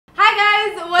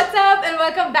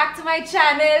welcome back to my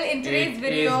channel. In today's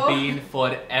video, it's been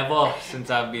forever since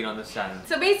I've been on this channel.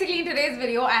 So basically in today's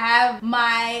video, I have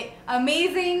my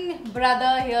amazing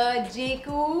brother here,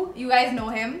 Jaku. You guys know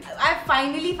him. I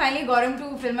finally got him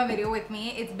to film a video with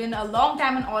me. It's been a long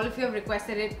time and all of you have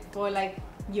requested it for like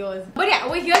years. But yeah,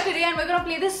 we're here today and we're gonna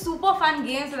play this super fun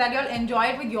game so that you'll enjoy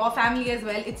it with your family as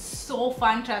well. It's so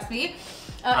fun, trust me.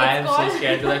 I am so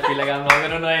scared because I feel like I'm not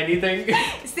gonna know anything.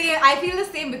 Same, I feel the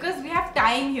same because we have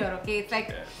time here, okay? It's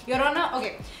like you're on a...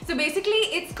 Okay, so basically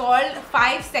it's called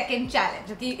 5-second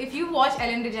challenge, okay? If you watch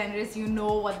Ellen DeGeneres, you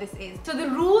know what this is. So the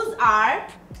rules are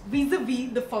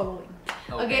vis-a-vis the following.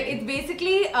 Okay, it's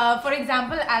basically, for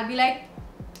example, I'll be like,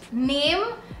 name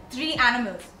 3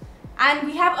 animals. And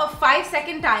we have a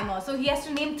 5-second timer. So he has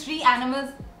to name 3 animals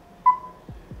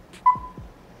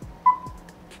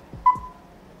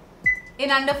in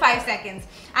under 5 seconds,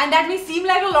 and that may seem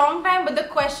like a long time, but the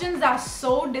questions are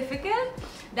so difficult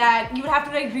that you would have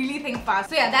to like really think fast.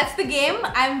 So yeah, that's the game.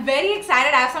 I'm very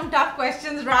excited. I have some tough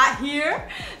questions right here.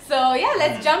 So yeah,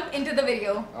 let's jump into the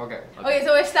video. Okay,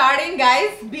 so we're starting,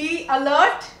 guys. Be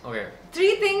alert. Okay.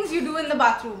 3 things you do in the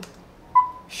bathroom.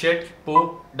 Shit,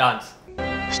 poop, dance.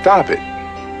 Stop it.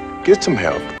 Get some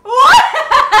help.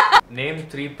 What? Name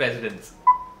 3 presidents.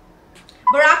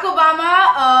 Barack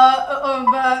Obama,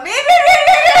 wait.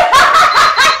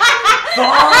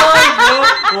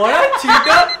 God, what a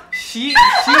cheater! You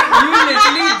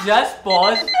literally just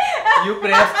paused. You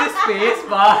pressed the space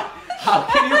bar. How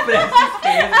can you press the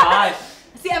space bar?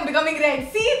 See, I'm becoming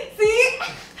red. See,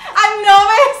 I'm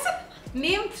nervous.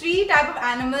 Name 3 type of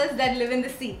animals that live in the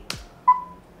sea.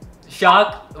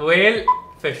 Shark, whale,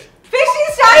 fish.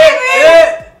 Fishes, shark, and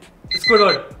whale.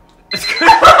 Squidward. I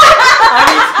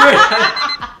mean squid.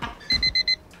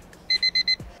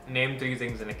 Name 3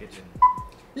 things in a kitchen.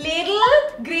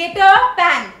 Ladle, grater,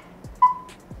 pan.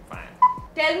 Fine.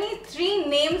 Tell me 3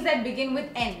 names that begin with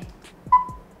N.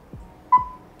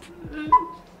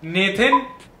 Nathan.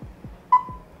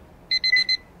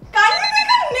 Can't you think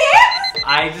of names?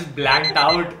 I just blanked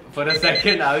out for a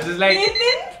second. I was just like...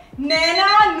 Nathan,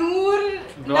 Naina, Noor,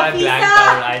 No, Nafisa. I blanked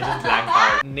out. I just blanked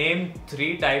out. Name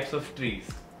 3 types of trees.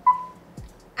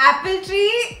 Apple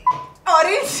tree,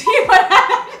 orange tree,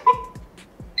 banana tree.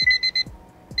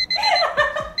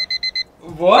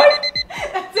 What?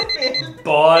 That's a fail.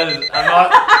 Balls.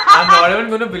 I'm not even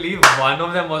gonna believe one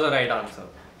of them was the right answer.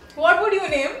 What would you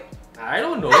name? I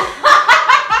don't know.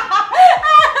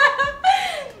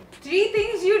 3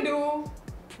 things you do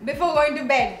before going to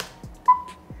bed.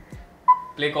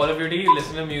 Play Call of Duty,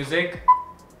 listen to music,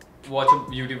 watch a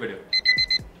YouTube video.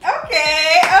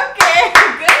 Okay,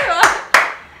 good one.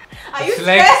 Are you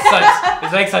stressed?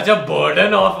 It's like such a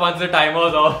burden off once the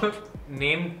timer's off.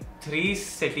 Name 3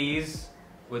 cities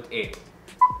with A.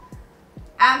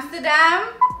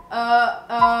 Amsterdam,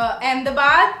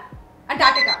 Ahmedabad,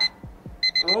 Antarctica.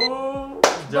 Oh,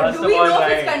 But just do we know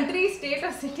about if it's right. country, state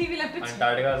or city? We'll have to check.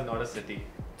 Antarctica is not a city.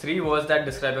 3 words that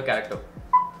describe your character.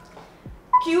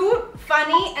 Cute,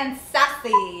 funny and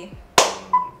sassy.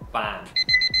 Bam.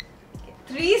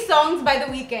 3 songs by The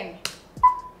Weeknd.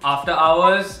 After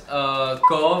Hours,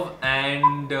 Curve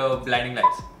and Blinding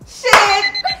Lights. Shit!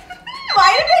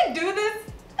 Why did I do this?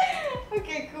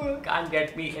 Okay, cool. Can't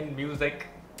get me in music.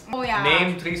 Oh yeah.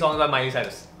 Name 3 songs by Miley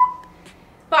Cyrus.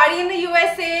 Party in the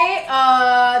USA,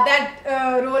 that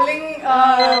rolling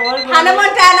What Hannah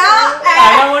Montana.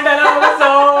 Hannah Montana was a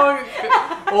song.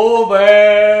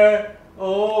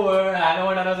 Over. Hannah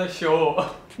Montana's a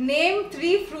show. Name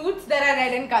 3 fruits that are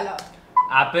red in color.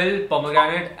 Apple,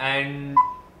 pomegranate, and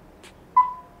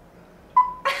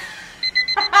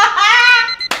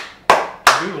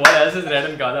dude, what else is red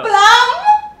in color? Plum.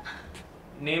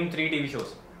 Name 3 TV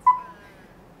shows.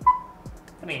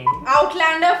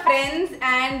 Outlander, Friends,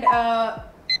 and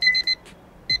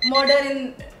Murder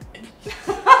in. You could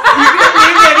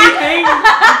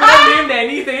have named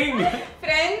anything.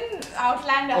 Friends,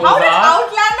 Outlander. Oh, How did wow.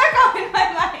 Outlander come in my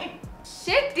mind?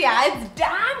 Shit, yeah, it's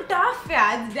damn tough,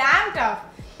 yeah. It's damn tough.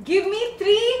 Give me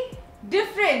 3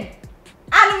 different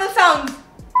animal sounds.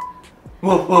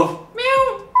 Woof woof.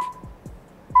 Meow.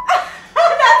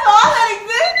 That's all that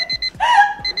exists.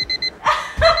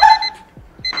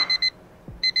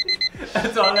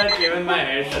 That's all that came in my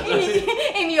head.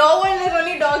 In your world, there's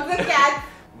only dogs and cats.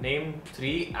 Name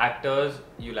 3 actors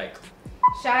you like.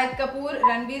 Shahid Kapoor,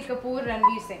 Ranbir Kapoor,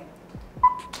 Ranveer Singh.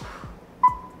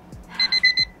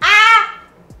 Ah!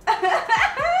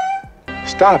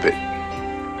 Stop it.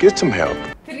 Get some help.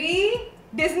 3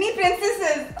 Disney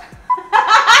princesses.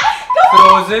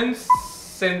 Frozen,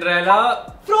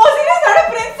 Cinderella. Frozen is not a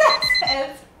princess.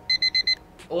 Elsa.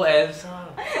 Oh, Elsa.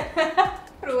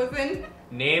 Frozen.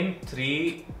 Name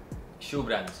 3 shoe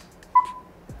brands.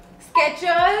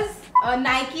 Skechers,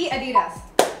 Nike, Adidas.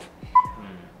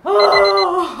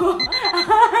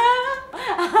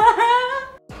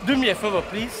 Do me a favor,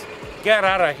 please. Get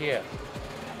out of here.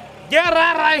 Get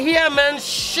out of here, man.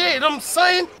 Shit, I'm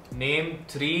saying. Name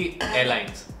 3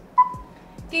 airlines.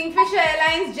 Kingfisher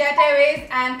Airlines, Jet Airways,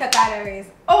 and Qatar Airways.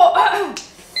 Oh,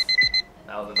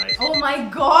 That was a nice one. oh my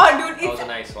god, dude. That was a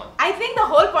nice one. I think the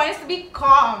whole point is to be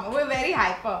calm. We're very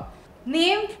hyper.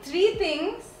 Name 3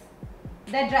 things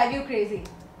that drive you crazy.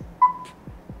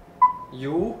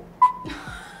 You?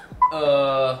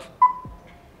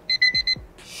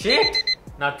 Shit!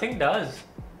 Nothing does.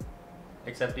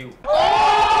 Except you.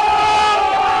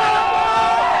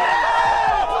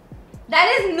 That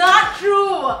is not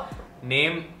true.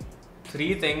 Name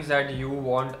 3 things that you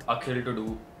want Akhil to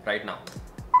do right now.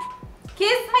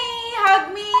 Kiss me,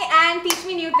 hug me, and teach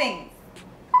me new things.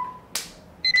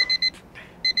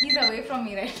 He's away from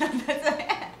me right now. That's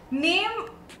why. Name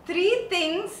 3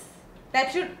 things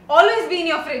that should always be in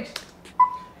your fridge.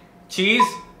 Cheese,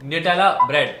 Nutella,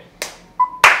 bread.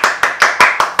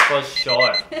 For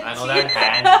sure. I know that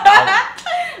hands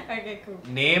down. Okay, cool.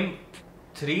 Name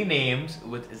 3 names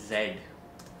with Z.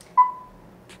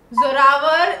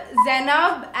 Zoravar,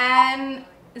 Zainab, and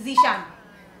Zishan.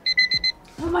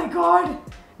 Oh my god.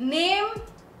 Name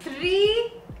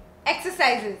 3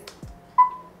 exercises.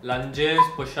 Lunges,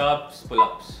 push-ups,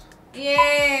 pull-ups.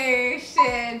 Yay,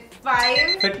 shit.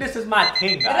 5. Fitness is my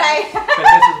thing, guys. Right.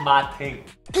 Fitness is my thing.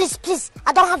 Please,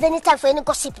 I don't have any time for any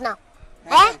gossip now.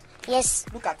 Eh? Yes.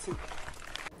 Look at you.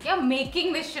 You're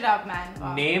making this shit up, man.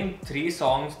 Wow. Name 3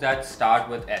 songs that start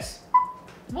with S.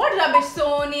 What rubbish?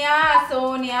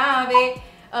 Sonia, we.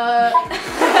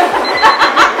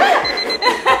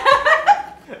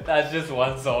 That's just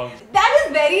one song. That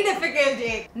is very difficult,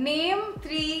 Jake. Name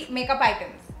 3 makeup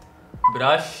items.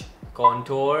 Brush,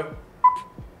 contour,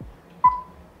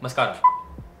 mascara.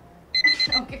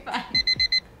 Okay, fine.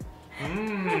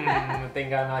 I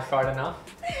think I'm not short enough.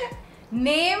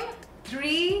 Name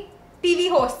 3 TV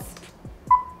hosts.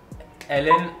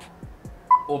 Ellen,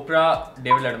 Oprah,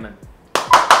 David Letterman.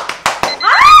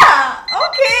 Ah!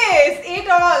 Okay, it's 8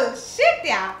 all. Shit,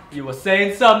 yeah. You were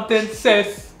saying something,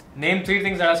 sis. Name 3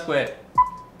 things that are square.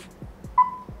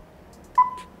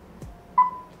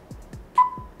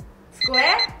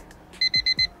 Square.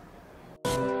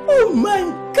 Oh my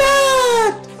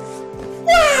god!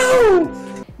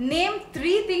 Wow! Name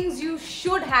 3 things you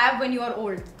should have when you are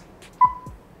old.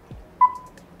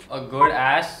 A good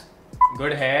ass,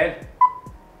 good hair,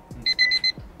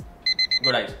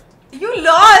 good eyes. You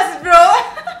lost, bro.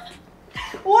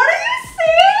 What are you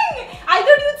saying? I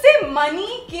thought you'd say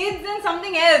money, kids, and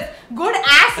something else. Good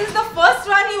ass is the first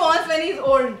one he wants when he's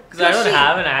old. Because I don't Tushy.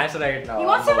 have an ass right now. He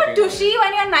wants to I'm have a working on tushy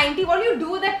when you're 90. What do you do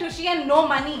with that tushy and no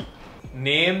money? it.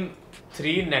 Name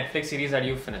 3 Netflix series that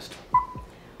you finished.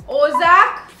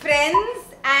 Ozark, Friends,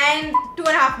 and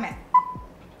 2.5 Men.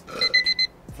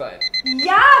 Fine.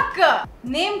 Yuck!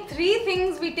 Name 3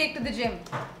 things we take to the gym.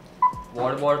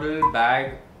 Water bottle,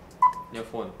 bag, your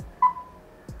phone.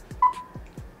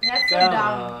 That's so Come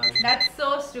dumb. on. That's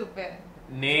so stupid.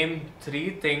 Name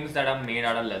 3 things that are made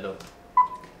out of leather.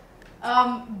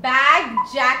 Bag,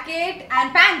 jacket,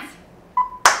 and pants.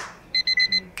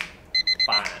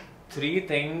 Fine. 3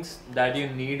 things that you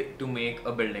need to make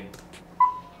a building.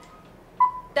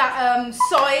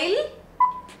 Soil,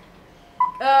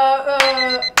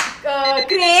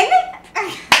 crane.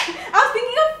 I was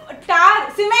thinking of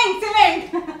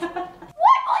cement.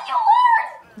 What was your word?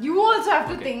 You also have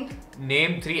to think.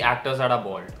 Name 3 actors that are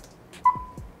bald.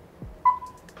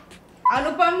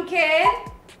 Anupam Kher,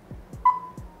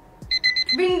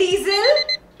 Vin Diesel.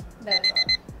 That's all.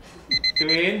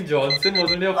 Dwayne Johnson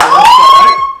wasn't your first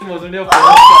start. Wasn't your first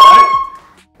start.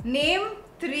 Name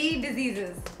 3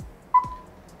 diseases.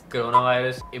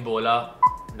 Coronavirus, Ebola,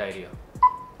 diarrhea.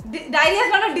 Diarrhea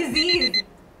is not a disease.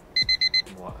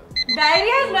 What?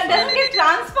 Diarrhea doesn't get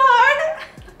transferred.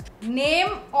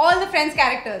 Name all the Friends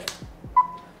characters.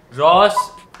 Ross,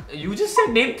 you just said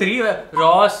name 3.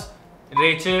 Ross,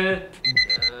 Rachel.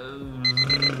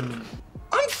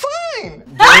 I'm fine!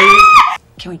 Joey.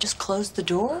 Can we just close the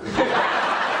door?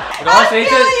 Ross,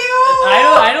 Rachel. kill you.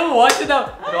 I don't watch it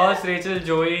now. Ross, Rachel,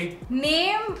 Joey.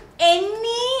 Name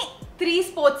any 3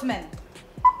 sportsmen.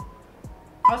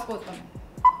 Or sportswomen.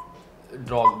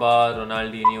 Drogba,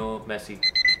 Ronaldinho, Messi.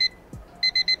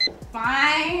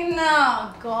 Fine.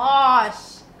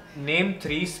 Gosh. Name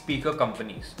 3 speaker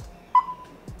companies.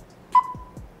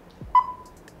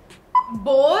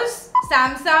 Bose,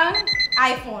 Samsung,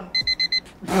 iPhone.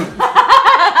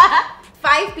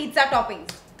 5 pizza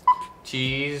toppings.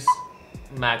 cheese,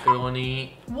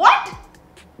 macaroni. What?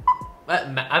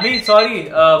 I mean, sorry,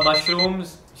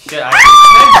 mushrooms. Shit, I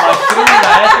meant mushrooms.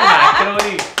 I said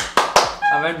macaroni.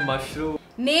 I meant mushroom.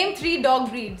 Name 3 dog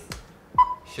breeds.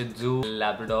 Shih Tzu,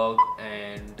 Labrador,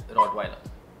 and Rottweiler.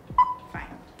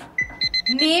 Fine.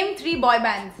 Name 3 boy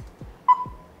bands.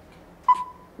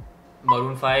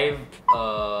 Maroon 5,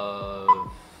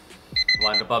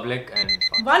 One Republic, and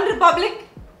One Republic?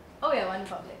 Oh yeah, One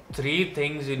Republic. 3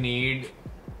 things you need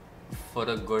for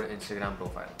a good Instagram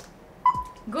profile.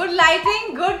 Good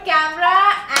lighting, good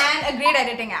camera, and a great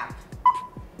editing app.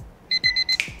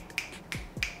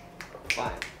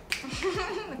 Fine.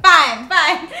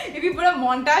 Fine. If you put a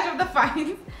montage of the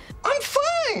fines. I'm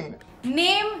fine.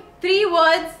 Name 3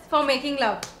 words for making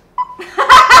love.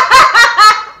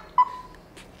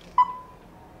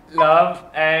 Love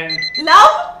and...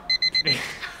 Love?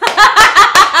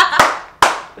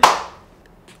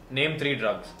 Name 3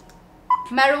 drugs.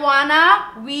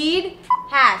 Marijuana, weed,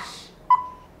 hash.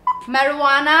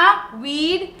 Marijuana,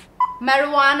 weed.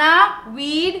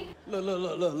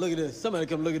 Look at this. Somebody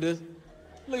come look at this.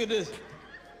 Look at this.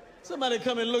 Somebody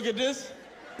come and look at this.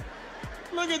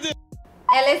 Look at this.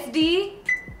 LSD,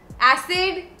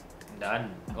 acid.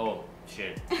 Done. Oh,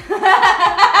 shit.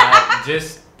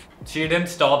 She didn't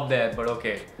stop there, but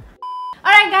okay.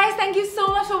 Alright guys, thank you so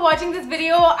much for watching this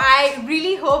video. I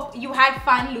really hope you had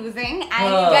fun losing and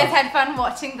you guys had fun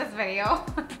watching this video.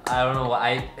 I don't know,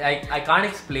 I can't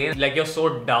explain. Like, you're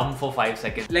so dumb for 5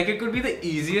 seconds. Like, it could be the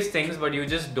easiest things, but you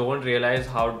just don't realize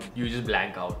how you just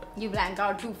blank out. You blank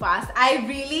out too fast. I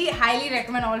really highly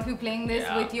recommend all of you playing this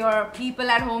with your people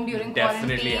at home during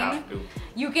Definitely quarantine. have to.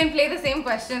 You can play the same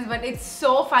questions, but it's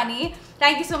so funny.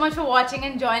 Thank you so much for watching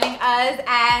and joining us,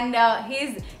 and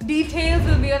his details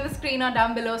will be on the screen or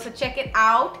down below, so check it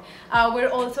out. We're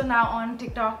also now on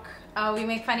TikTok. We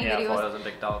make funny videos. Yeah, follow us on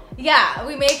TikTok. Yeah,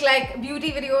 we make like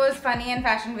beauty videos, funny and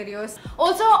fashion videos.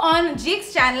 Also on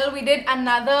Jake's channel, we did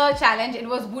another challenge. It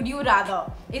was Would You Rather.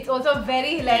 It's also a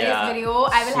very hilarious video.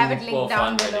 I will have it linked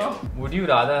down below. Would you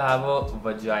rather have a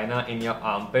vagina in your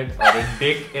armpit or a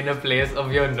dick in a place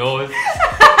of your nose?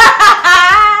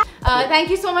 Thank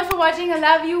you so much for watching. I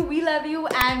love you, we love you,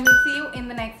 and we'll see you in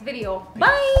the next video.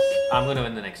 Bye! I'm gonna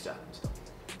win the next challenge. So.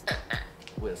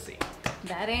 We'll see.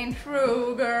 That ain't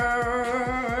true,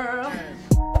 girl.